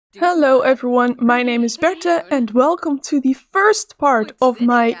Hello everyone, my name is Berthe and welcome to the first part of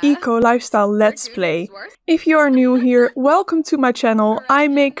my eco lifestyle let's play. If you are new here, welcome to my channel. I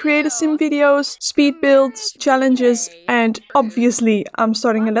make creative sim videos, speed builds, challenges, and obviously I'm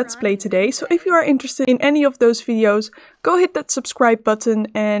starting a let's play today. So if you are interested in any of those videos, go hit that subscribe button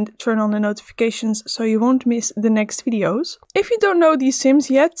and turn on the notifications so you won't miss the next videos. If you don't know these sims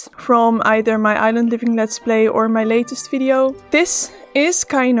yet, from either my island living let's play or my latest video, this is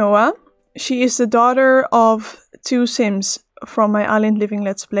Kainoa. She is the daughter of two sims from my island living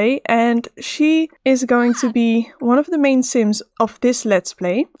let's play, and she is going to be one of the main sims of this let's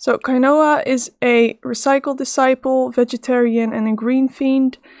play. So Kainoa is a recycled disciple, vegetarian and a green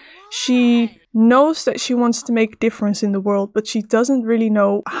fiend. She knows that she wants to make a difference in the world, but she doesn't really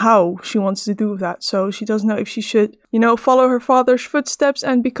know how she wants to do that. So she doesn't know if she should, follow her father's footsteps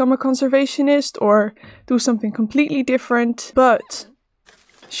and become a conservationist or do something completely different. But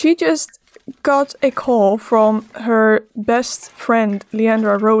she just got a call from her best friend,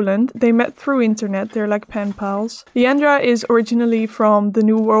 Leandra Roland. They met through internet, they're like pen pals. Leandra is originally from the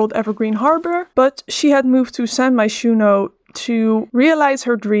New World Evergreen Harbor, but she had moved to San Myshuno to realize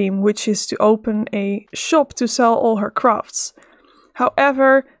her dream, which is to open a shop to sell all her crafts.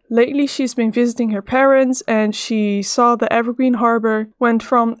 However, lately she's been visiting her parents and she saw the Evergreen Harbor went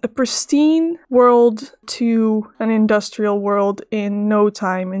from a pristine world to an industrial world in no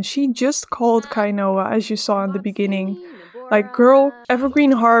time, and she just called Kainoa, as you saw in the beginning. Like, girl,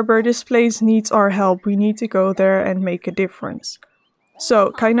 Evergreen Harbor, this place needs our help. We need to go there and make a difference.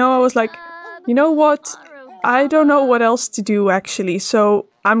 So Kainoa was like, you know what? I don't know what else to do actually, so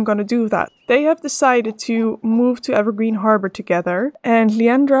I'm gonna do that. They have decided to move to Evergreen Harbor together, and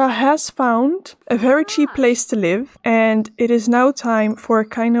Leandra has found a very cheap place to live, and it is now time for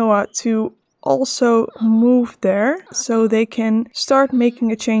Kainoa to also move there so they can start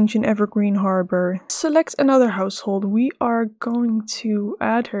making a change in Evergreen Harbor. Select another household. We are going to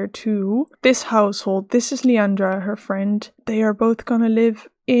add her to this household. This is Leandra, her friend. They are both gonna live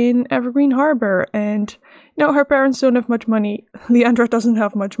in Evergreen Harbor, and her parents don't have much money. Leandra doesn't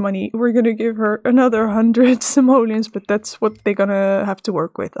have much money. We're gonna give her another 100 simoleons, but that's what they're gonna have to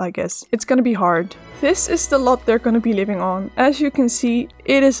work with, I guess. It's gonna be hard. This is the lot they're gonna be living on. As you can see,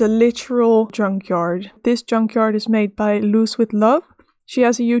 it is a literal junkyard. This junkyard is made by Luz with Love. She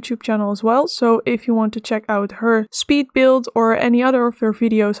has a YouTube channel as well, so if you want to check out her speed build or any other of her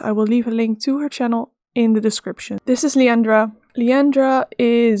videos, I will leave a link to her channel in the description. This is Leandra. Leandra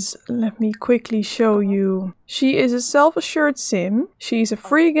is, let me quickly show you, she is a self-assured sim. She's a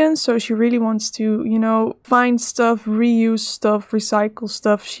freegan, so she really wants to, find stuff, reuse stuff, recycle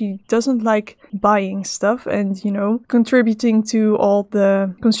stuff. She doesn't like buying stuff and, contributing to all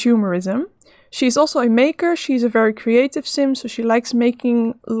the consumerism. She's also a maker. She's a very creative sim, so she likes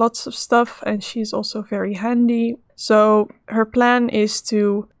making lots of stuff, and she's also very handy. So her plan is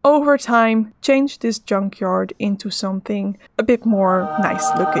to, over time, change this junkyard into something a bit more nice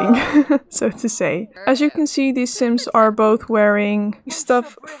looking, so to say. As you can see, these sims are both wearing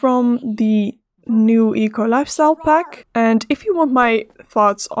stuff from the new eco lifestyle pack, and if you want my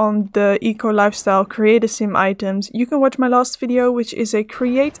thoughts on the eco lifestyle create a sim items, you can watch my last video, which is a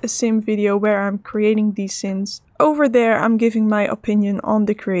create a sim video where I'm creating these sims. Over there I'm giving my opinion on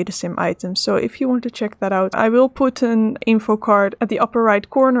the create a sim items, so if you want to check that out, I will put an info card at the upper right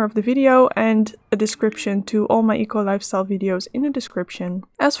corner of the video and a description to all my eco lifestyle videos in the description.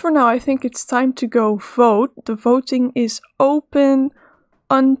 As for now, I think it's time to go vote. The voting is open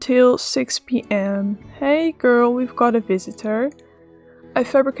until 6 p.m. Hey girl, we've got a visitor. I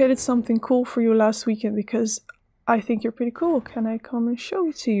fabricated something cool for you last weekend because I think you're pretty cool. Can I come and show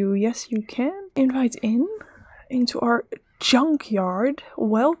it to you? Yes, you can. Invite into our junkyard.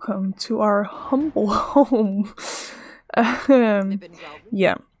 Welcome to our humble home.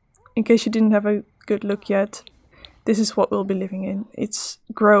 Yeah, in case you didn't have a good look yet, this is what we'll be living in. It's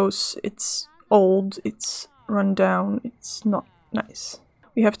gross, it's old, it's run down, it's not nice.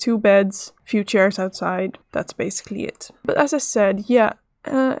 We have 2 beds, few chairs outside. That's basically it. But as I said, yeah,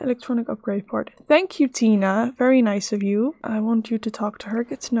 electronic upgrade part. Thank you, Tina. Very nice of you. I want you to talk to her,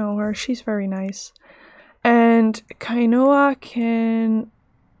 get to know her. She's very nice. And Kainoa can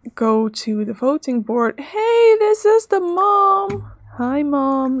go to the voting board. Hey, this is the mom. Hi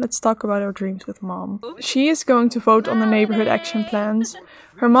Mom, let's talk about our dreams with Mom. She is going to vote on the neighborhood action plans.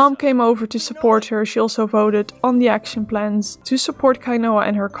 Her mom came over to support her. She also voted on the action plans to support Kainoa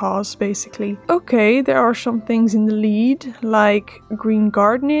and her cause, basically. Okay, there are some things in the lead, like green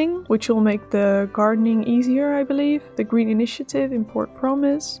gardening, which will make the gardening easier, I believe. The green initiative in Port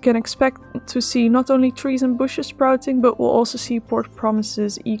Promise. You can expect to see not only trees and bushes sprouting, but we'll also see Port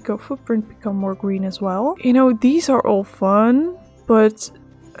Promise's eco footprint become more green as well. You know, these are all fun, but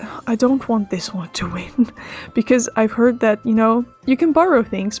I don't want this one to win, because I've heard that, you know, you can borrow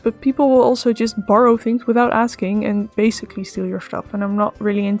things, but people will also just borrow things without asking and basically steal your stuff, and I'm not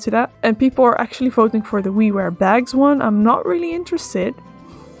really into that. And people are actually voting for the We Wear Bags one. I'm not really interested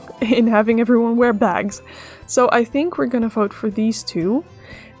in having everyone wear bags. So I think we're gonna vote for these two.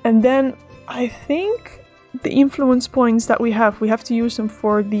 And then I think the influence points that we have to use them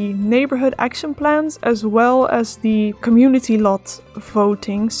for the neighborhood action plans as well as the community lot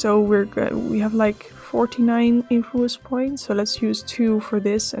voting. So we have like 49 influence points. So let's use 2 for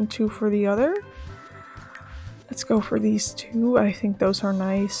this and 2 for the other. Let's go for these 2. I think those are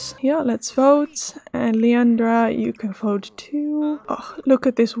nice. Yeah, let's vote. And Leandra, you can vote too. Oh, look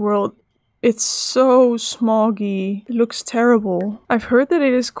at this world. It's so smoggy. It looks terrible. I've heard that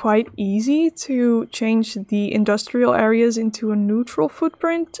it is quite easy to change the industrial areas into a neutral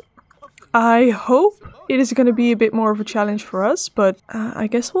footprint. I hope it is going to be a bit more of a challenge for us, but I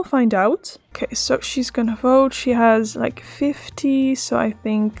guess we'll find out. Okay, so she's gonna vote. She has like 50, so I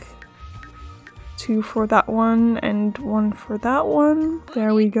think 2 for that one and 1 for that one.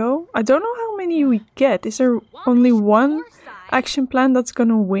 There we go. I don't know how many we get. Is there only one action plan that's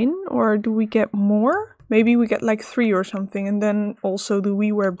gonna win, or do we get more? Maybe we get like 3 or something, and then also the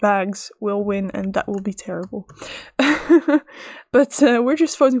We Wear Bags will win, and that will be terrible. But we're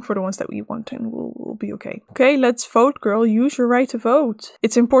just voting for the ones that we want, and we'll be okay. Okay, let's vote, girl. Use your right to vote.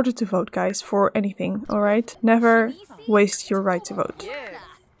 It's important to vote, guys, for anything, alright? Never waste your right to vote.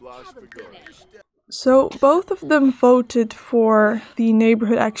 So both of them voted for the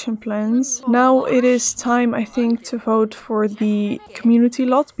neighborhood action plans. Now it is time, I think, to vote for the community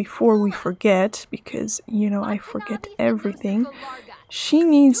lot before we forget, because, you know, I forget everything. She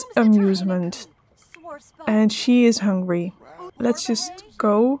needs amusement and she is hungry. Let's just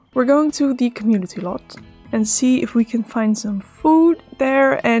go. We're going to the community lot and see if we can find some food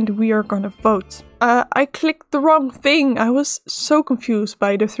there, and we are gonna vote. I clicked the wrong thing. I was so confused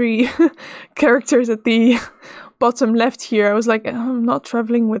by the 3 characters at the bottom left here. I was like, I'm not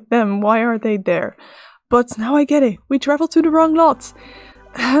traveling with them. Why are they there? But now I get it. We traveled to the wrong lot.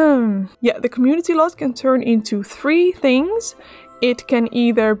 Yeah, the community lot can turn into 3 things. It can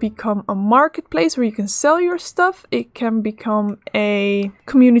either become a marketplace where you can sell your stuff. It can become a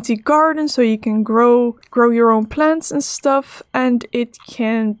community garden so you can grow your own plants and stuff. And it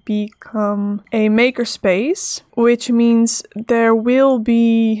can become a makerspace, which means there will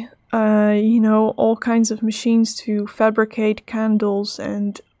be, you know, all kinds of machines to fabricate candles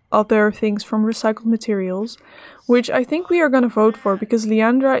and other things from recycled materials, which I think we are going to vote for because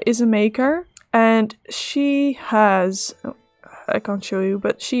Leandra is a maker and she has... I can't show you,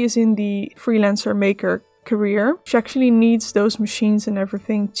 but she is in the freelancer maker career. She actually needs those machines and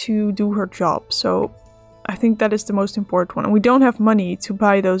everything to do her job. So I think that is the most important one. And we don't have money to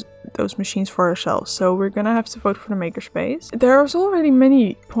buy those machines for ourselves. So we're gonna have to vote for the makerspace. There's already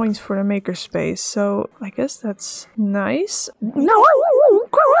many points for the makerspace. So I guess that's nice. No!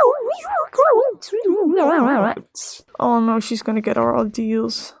 Oh no, she's gonna get all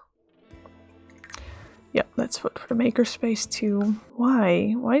deals. Yeah, let's vote for the makerspace too.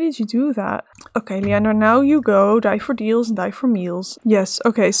 Why? Why did you do that? Okay, Leandra, now you go. Die for deals and die for meals. Yes,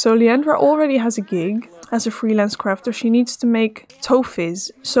 okay, so Leandra already has a gig as a freelance crafter. She needs to make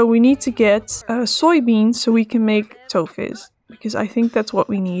toffees. So we need to get soybeans so we can make toffees. Because I think that's what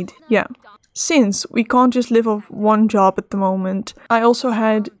we need. Yeah. Since we can't just live off one job at the moment. I also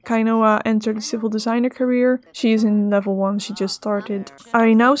had Kainoa enter the civil designer career. She is in level 1, she just started.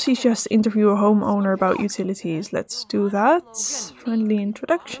 I now see she has to interview a homeowner about utilities. Let's do that. Friendly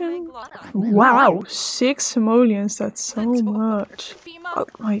introduction. Wow, 6 simoleons, that's so much. Oh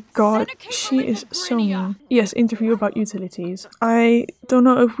my god, she is so mean. Yes, interview about utilities. I don't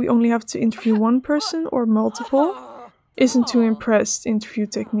know if we only have to interview one person or multiple. Isn't too impressed. Interview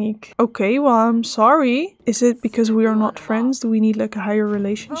technique. Okay, well, I'm sorry. Is it because we are not friends? Do we need like a higher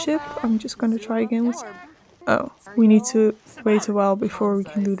relationship? I'm just gonna try again with... Oh, we need to wait a while before we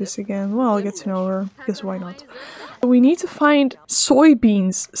can do this again. Well, I'll get to know her, because why not? We need to find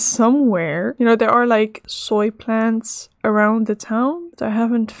soybeans somewhere. You know, there are like soy plants around the town, but I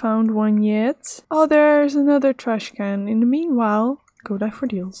haven't found one yet. Oh, there's another trash can. In the meanwhile, Go die for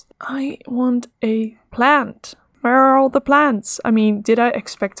deals. I want a plant. Where are all the plants? I mean, did I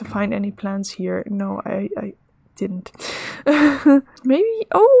expect to find any plants here? No, I didn't. Maybe.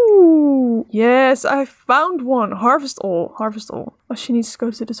 Oh, yes, I found one. Harvest all. Harvest all. Oh, she needs to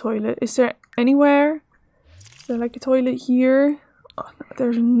go to the toilet. Is there anywhere? Is there like a toilet here? Oh, no,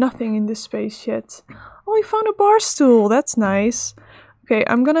 there's nothing in this space yet. Oh, we found a bar stool. That's nice. Okay,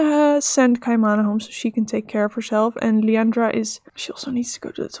 I'm gonna send Kainoa home so she can take care of herself. And Leandra she also needs to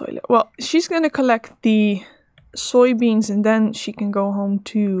go to the toilet. Well, she's gonna collect the soybeans and then she can go home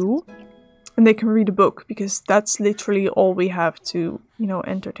too. And they can read a book because that's literally all we have to, you know,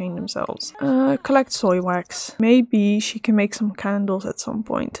 entertain themselves. Collect soy wax. Maybe she can make some candles at some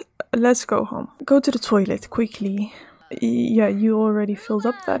point. Let's go home. Go to the toilet quickly. Yeah, you already filled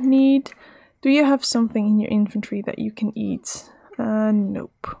up that need. Do you have something in your inventory that you can eat?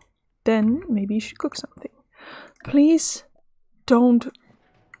 Nope. Then maybe you should cook something. Please don't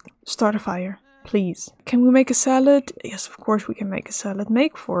start a fire. Please. Can we make a salad? Yes, of course we can make a salad.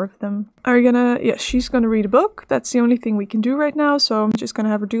 Make 4 of them. Are you gonna... Yeah, she's gonna read a book. That's the only thing we can do right now, so I'm just gonna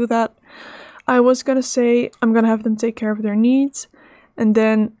have her do that. I was gonna say I'm gonna have them take care of their needs. And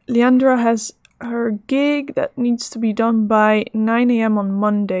then Leandra has her gig that needs to be done by 9 AM on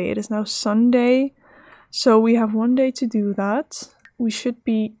Monday. It is now Sunday. So we have 1 day to do that. We should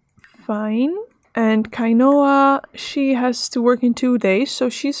be fine. And Kainoa, she has to work in 2 days, so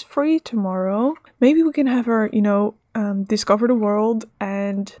she's free tomorrow. Maybe we can have her, you know, discover the world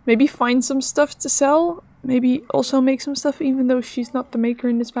and maybe find some stuff to sell. Maybe also make some stuff even though she's not the maker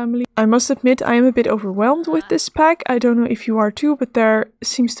in this family. I must admit I am a bit overwhelmed with this pack. I don't know if you are too, but there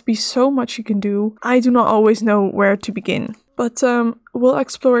seems to be so much you can do. I do not always know where to begin. But we'll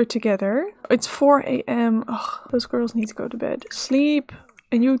explore it together. It's 4 AM. Ugh, those girls need to go to bed. Sleep.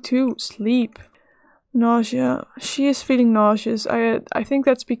 And you too. Sleep. Nausea. She is feeling nauseous. I think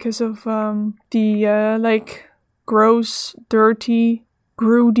that's because of the like gross, dirty,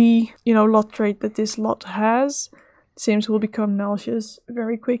 grody, you know, lot trait that this lot has. Sims will become nauseous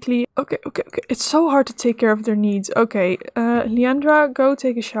very quickly. Okay. It's so hard to take care of their needs. Okay, Leandra, go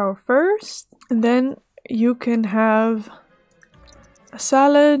take a shower first. And then you can have a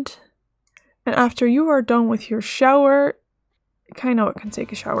salad. And after you are done with your shower, Kainoa can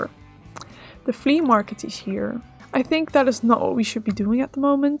take a shower. The flea market is here. I think that is not what we should be doing at the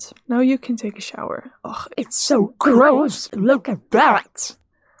moment. Now you can take a shower. Ugh, it's so gross. Look at that.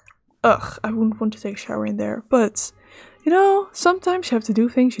 Ugh, I wouldn't want to take a shower in there. But, you know, sometimes you have to do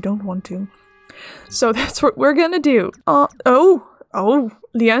things you don't want to. So that's what we're gonna do.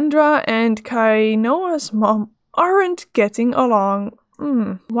 Leandra and Kainoa's mom aren't getting along.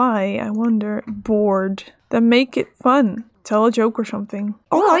 Why, I wonder. Bored. Then make it fun. Tell a joke or something.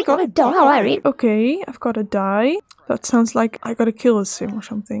 Oh, I gotta die. Okay, I've gotta die. That sounds like I gotta kill a sim or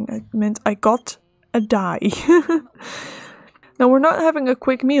something. I meant I got a die. Now we're not having a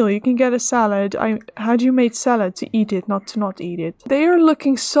quick meal. You can get a salad. Had you made salad to eat it, not to not eat it? They are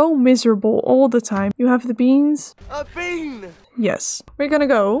looking so miserable all the time. You have the beans? A bean! Yes. We're gonna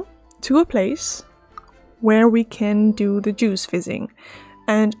go to a place where we can do the juice fizzing.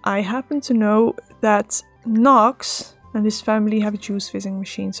 And I happen to know that Nox and his family have a juice fizzing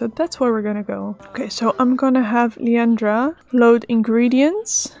machine, so that's where we're gonna go. Okay, so I'm gonna have Leandra load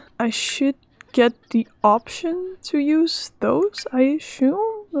ingredients. I should get the option to use those, I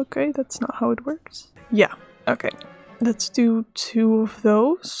assume. Okay, that's not how it works. Yeah, okay. Let's do 2 of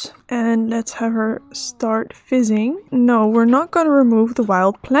those. And let's have her start fizzing. No, we're not gonna remove the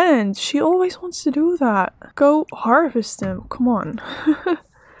wild plants. She always wants to do that. Go harvest them, come on.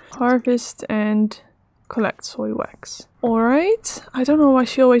 Harvest and collect soy wax. Alright, I don't know why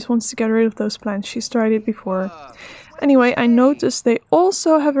she always wants to get rid of those plants. She's tried it before. Anyway, I noticed they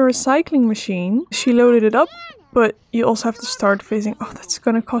also have a recycling machine. She loaded it up, but you also have to start fizzing. Oh, that's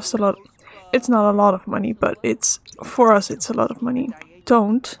gonna cost a lot. It's not a lot of money, but for us it's a lot of money.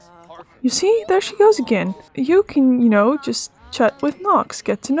 Don't. You see, there she goes again. You can, you know, just chat with Nox,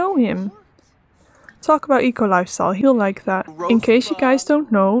 get to know him. Talk about eco lifestyle, he'll like that. In case you guys don't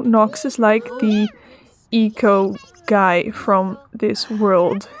know, Nox is like the eco guy from this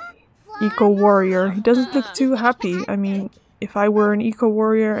world. Eco warrior. He doesn't look too happy. I mean, if I were an eco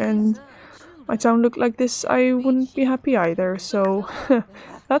warrior and my town looked like this, I wouldn't be happy either. So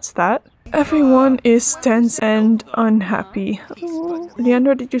that's that. Everyone is tense and unhappy. Oh.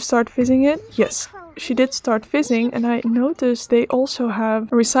 Leandra, did you start fizzing it? Yes, she did start fizzing, and I noticed they also have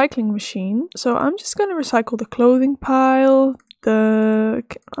a recycling machine. So I'm just gonna recycle the clothing pile,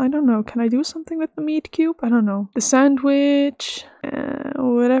 I don't know, can I do something with the meat cube? I don't know. The sandwich.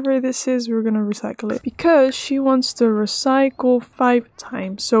 whatever this is, we're gonna recycle it. Because she wants to recycle 5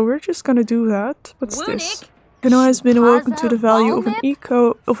 times. So we're just gonna do that. What's this? Kainoa has been awoken to the value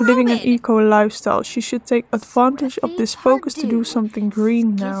of living an eco lifestyle. She should take advantage of this focus to do something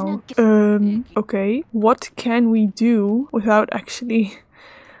green now. Okay. What can we do without actually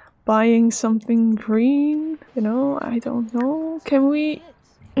buying something green? You know, I don't know. Can we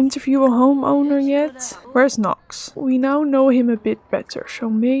interview a homeowner yet? Where's Knox? We now know him a bit better, so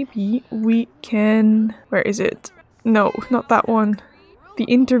maybe we can... Where is it? No, not that one. The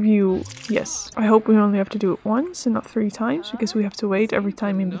interview, yes. I hope we only have to do it once and not 3 times, because we have to wait every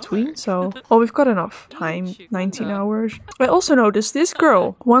time in between, so... Oh, we've got enough time, 19 hours. I also noticed this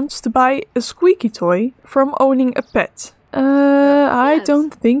girl wants to buy a squeaky toy from owning a pet. I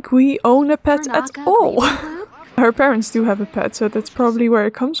don't think we own a pet at all. Her parents do have a pet, so that's probably where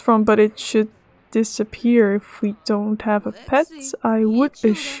it comes from, but it should disappear if we don't have a pet, I would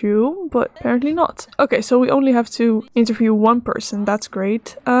assume, but apparently not. Okay, so we only have to interview 1 person. That's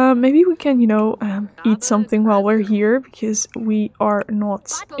great. Maybe we can, you know, eat something while we're here, because we are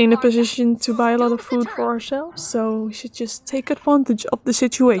not in a position to buy a lot of food for ourselves, so we should just take advantage of the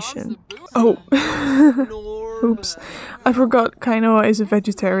situation. Oh. Oops. I forgot Kainoa is a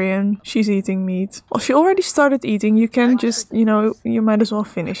vegetarian. She's eating meat. Well, she already started eating. You can just, you know, you might as well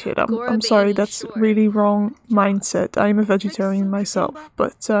finish it. I'm sorry, that's really wrong mindset. I'm a vegetarian myself.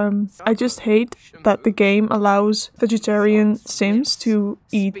 But I just hate that the game allows vegetarian sims to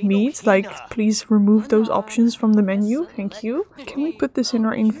eat meat. Like, please remove those options from the menu. Thank you. Can we put this in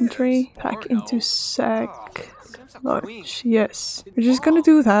our inventory? Pack into sack. Lunch. Yes. We're just gonna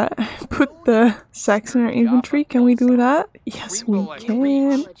do that. Put the sacks in our inventory. Can we do that? Yes, we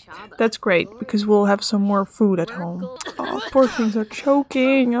can. That's great, because we'll have some more food at home. Oh, poor things are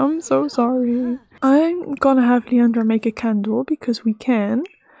choking. I'm so sorry. I'm gonna have Leandra make a candle, because we can.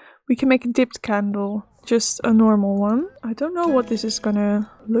 We can make a dipped candle. Just a normal one. I don't know what this is gonna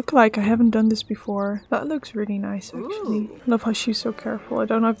look like. I haven't done this before. That looks really nice, actually. Love how she's so careful. I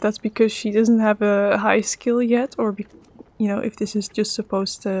don't know if that's because she doesn't have a high skill yet, or you know, if this is just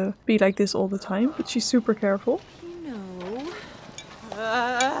supposed to be like this all the time. But she's super careful. No.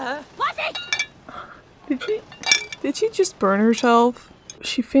 Did she just burn herself?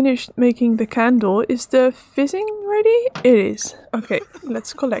 She finished making the candle. Is the fizzing ready? It is. Okay,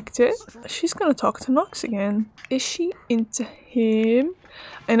 let's collect it. She's gonna talk to Knox again. Is she into him?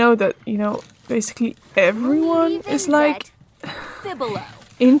 I know that, you know, basically everyone is like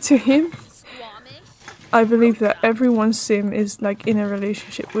into him. I believe that everyone's sim is like in a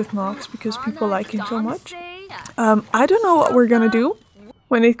relationship with Knox because people like him so much. I don't know what we're gonna do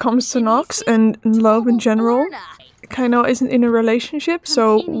when it comes to Knox and love in general. Kainoa isn't in a relationship,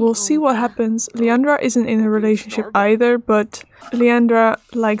 so we'll see what happens. Leandra isn't in a relationship either, but Leandra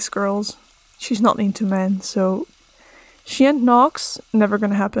likes girls. She's not into men, so she and Knox, never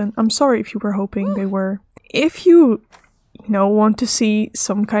gonna happen. I'm sorry if you were hoping they were. If you know, want to see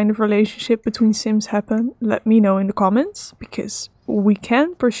some kind of relationship between sims happen, let me know in the comments, because we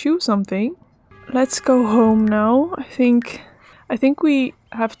can pursue something. Let's go home now. I think we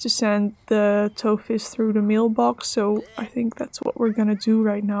have to send the toefish through the mailbox, so I think that's what we're gonna do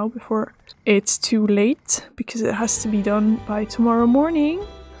right now before it's too late, because it has to be done by tomorrow morning.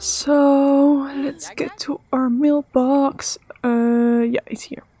 So let's get to our mailbox. Yeah, it's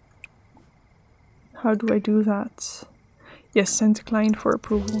here. How do I do that? Yes, send to client for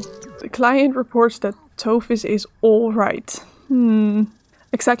approval. The client reports that toefish is alright.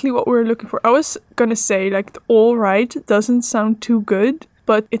 Exactly what we're looking for. I was gonna say, like, the alright doesn't sound too good,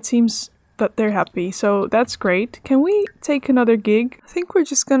 but it seems that they're happy, so that's great. Can we take another gig? I think we're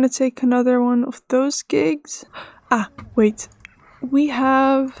just gonna take another one of those gigs. Ah, wait. We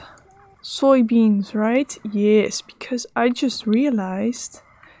have soybeans, right? Yes, because I just realized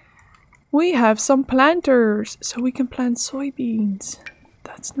we have some planters, so we can plant soybeans.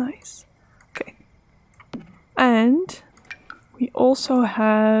 That's nice. Okay. And we also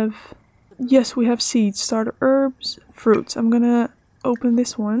have... Yes, we have seeds, starter herbs, fruits. I'm gonna open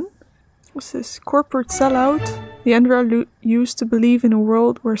this one. What's this? Corporate sellout. Leandra used to believe in a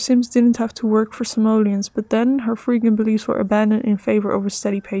world where Sims didn't have to work for simoleons, but then her freegan beliefs were abandoned in favor of a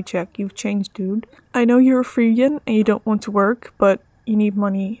steady paycheck. You've changed, dude. I know you're a freegan and you don't want to work, but you need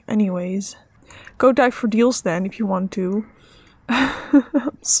money anyways. Go dive for deals then if you want to.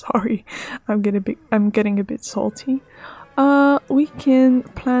 I'm sorry. I'm getting a bit salty. We can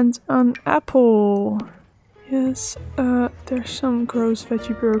plant an apple. Yes, there's some gross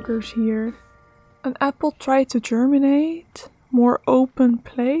veggie burgers here. An apple tried to germinate. More open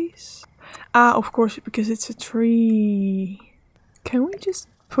place. Ah, of course, because it's a tree. Can we just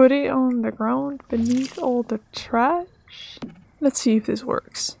put it on the ground beneath all the trash? Let's see if this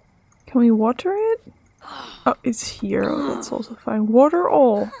works. Can we water it? Oh, it's here. Oh, that's also fine. Water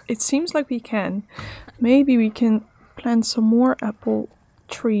all. It seems like we can. Maybe we can plant some more apple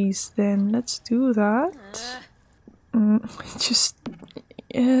trees then. Let's do that. Just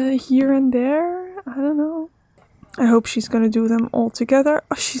here and there. I don't know. I hope she's gonna do them all together.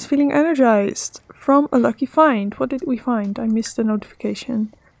 Oh, she's feeling energized from a lucky find. What did we find? I missed the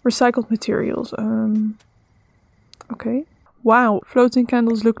notification. Recycled materials. Okay. Wow, floating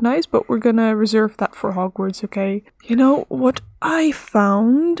candles look nice, but we're gonna reserve that for Hogwarts, okay? You know what I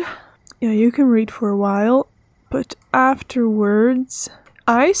found? Yeah, you can read for a while, but afterwards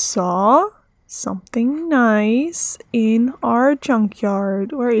I saw something nice in our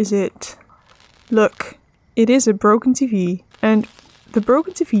junkyard. Where is it? Look, it is a broken TV, and the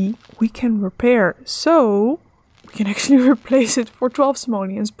broken TV we can repair, so we can actually replace it for 12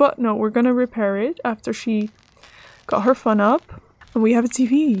 simoleons. But no, we're gonna repair it after she got her fun up, and we have a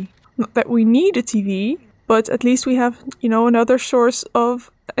TV. Not that we need a TV, but at least we have, you know, another source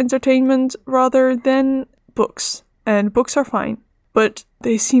of entertainment rather than books. And books are fine, but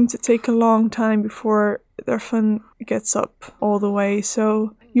they seem to take a long time before their fun gets up all the way.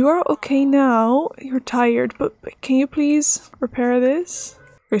 So you are okay now. You're tired, but can you please repair this?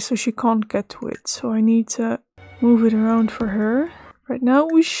 Okay, so she can't get to it, so I need to move it around for her. Right now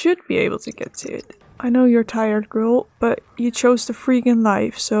we should be able to get to it. I know you're tired, girl, but you chose the freaking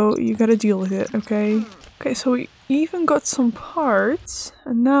life, so you gotta deal with it, okay? Okay, so we even got some parts,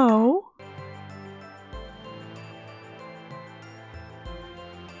 and now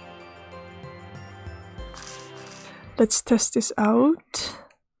let's test this out.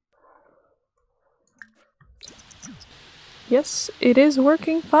 Yes, it is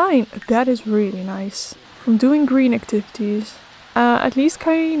working fine. That is really nice. From doing green activities. At least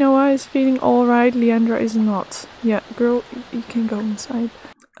Kainoa is feeling alright, Leandra is not. Yeah, girl, you can go inside.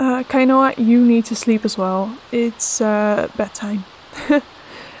 Kainoa, you need to sleep as well. It's bedtime.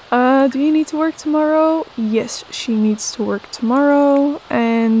 Do you need to work tomorrow? Yes, she needs to work tomorrow.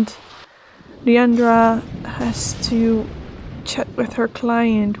 And Leandra has to chat with her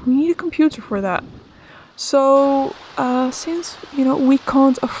client. We need a computer for that. So, since, you know, we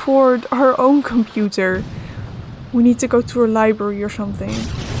can't afford our own computer, we need to go to a library or something.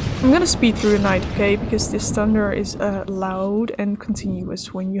 I'm gonna speed through the night, okay? Because this thunder is loud and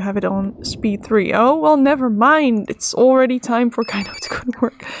continuous when you have it on speed 3. Oh, well, never mind. It's already time for Kainoa to go to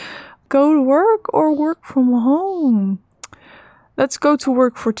work. Go to work or work from home? Let's go to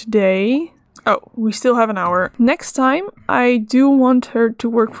work for today. Oh, we still have an hour. Next time, I do want her to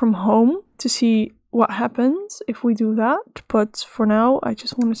work from home to see what happens if we do that. But for now, I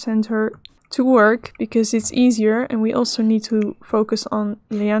just want to send her to work because it's easier, and we also need to focus on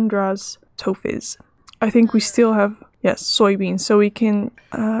Leandra's toffees. I think we still have, yes, soybeans, so we can,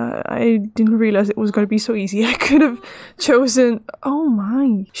 I didn't realize it was going to be so easy. I could have chosen, oh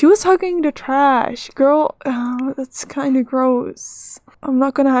my, she was hugging the trash. Girl, that's kind of gross. I'm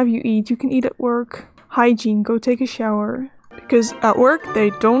not gonna have you eat, you can eat at work. Hygiene, go take a shower. Because at work,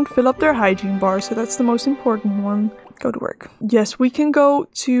 they don't fill up their hygiene bar, so that's the most important one. Go to work. Yes, we can go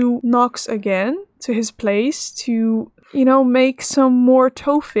to Knox again, to his place, to, you know, make some more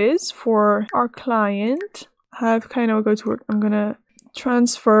toffees for our client. Have Kainoa go to work. I'm gonna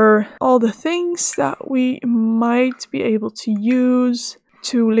transfer all the things that we might be able to use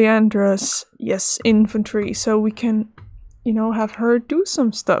to Leandra's, yes, inventory, so we can, you know, have her do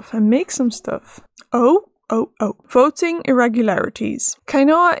some stuff and make some stuff. Oh. Voting irregularities.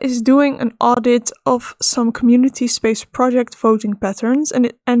 Kainoa is doing an audit of some community space project voting patterns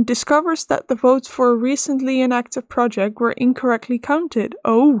and discovers that the votes for a recently enacted project were incorrectly counted.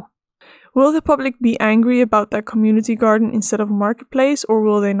 Oh. Will the public be angry about that community garden instead of a marketplace, or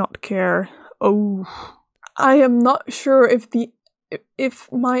will they not care? Oh. I am not sure if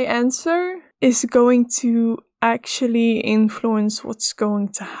my answer is going to actually influence what's going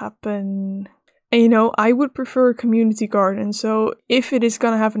to happen. And, you know, I would prefer a community garden, so if it is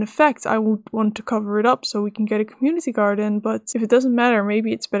gonna have an effect, I would want to cover it up so we can get a community garden, but if it doesn't matter,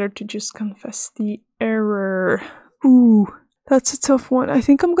 maybe it's better to just confess the error. Ooh, that's a tough one. I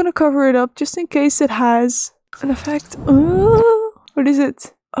think I'm gonna cover it up just in case it has an effect. What is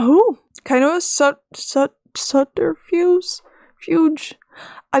it? Oh, kind of a subterfuge?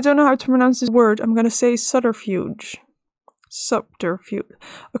 I don't know how to pronounce this word. I'm gonna say subterfuge. Subterfuge.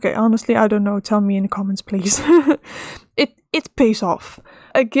 Okay, honestly, I don't know. Tell me in the comments, please. It pays off.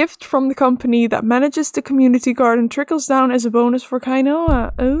 A gift from the company that manages the community garden trickles down as a bonus for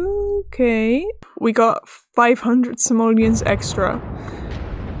Kainoa. Okay. we got 500 simoleons extra.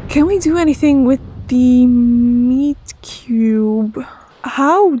 Can we do anything with the meat cube?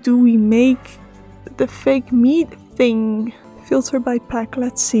 How do we make the fake meat thing? Filter by pack,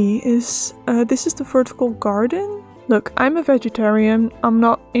 let's see. This is the vertical garden? Look, I'm a vegetarian. I'm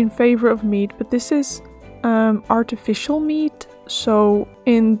not in favor of meat, but this is artificial meat. So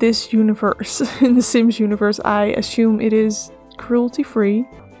in this universe, in the Sims universe, I assume it is cruelty-free.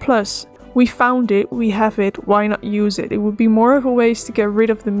 Plus, we found it, we have it, why not use it? It would be more of a waste to get rid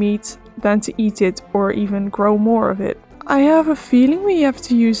of the meat than to eat it or even grow more of it. I have a feeling we have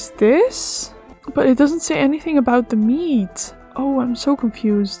to use this, but it doesn't say anything about the meat. Oh, I'm so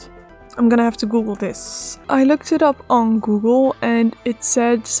confused. I'm gonna have to Google this. I looked it up on Google and it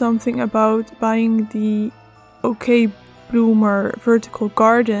said something about buying the OK Bloomer vertical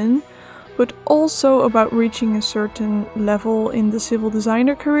garden, but also about reaching a certain level in the civil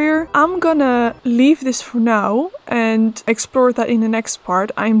designer career. I'm gonna leave this for now and explore that in the next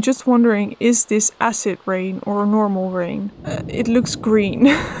part. I'm just wondering, is this acid rain or normal rain? It looks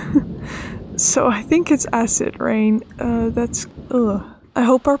green. So I think it's acid rain. Ugh. I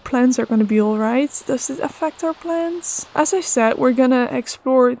hope our plans are gonna be alright. Does it affect our plans? As I said, we're gonna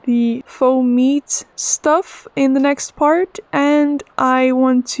explore the faux meat stuff in the next part, and I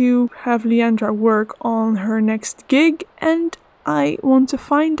want to have Leandra work on her next gig, and I want to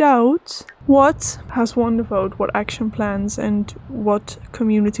find out what has won the vote, what action plans and what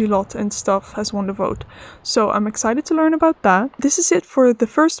community lot and stuff has won the vote. So I'm excited to learn about that. This is it for the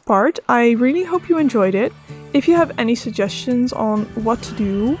first part. I really hope you enjoyed it. If you have any suggestions on what to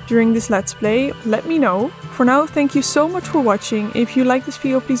do during this Let's Play, let me know. For now, thank you so much for watching. If you like this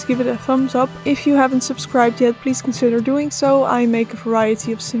video, please give it a thumbs up. If you haven't subscribed yet, please consider doing so. I make a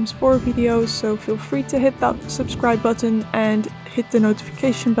variety of Sims 4 videos, so feel free to hit that subscribe button and hit the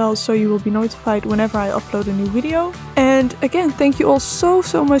notification bell so you will be notified whenever I upload a new video. And again, thank you all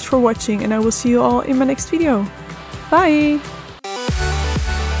so much for watching, and I will see you all in my next video. Bye!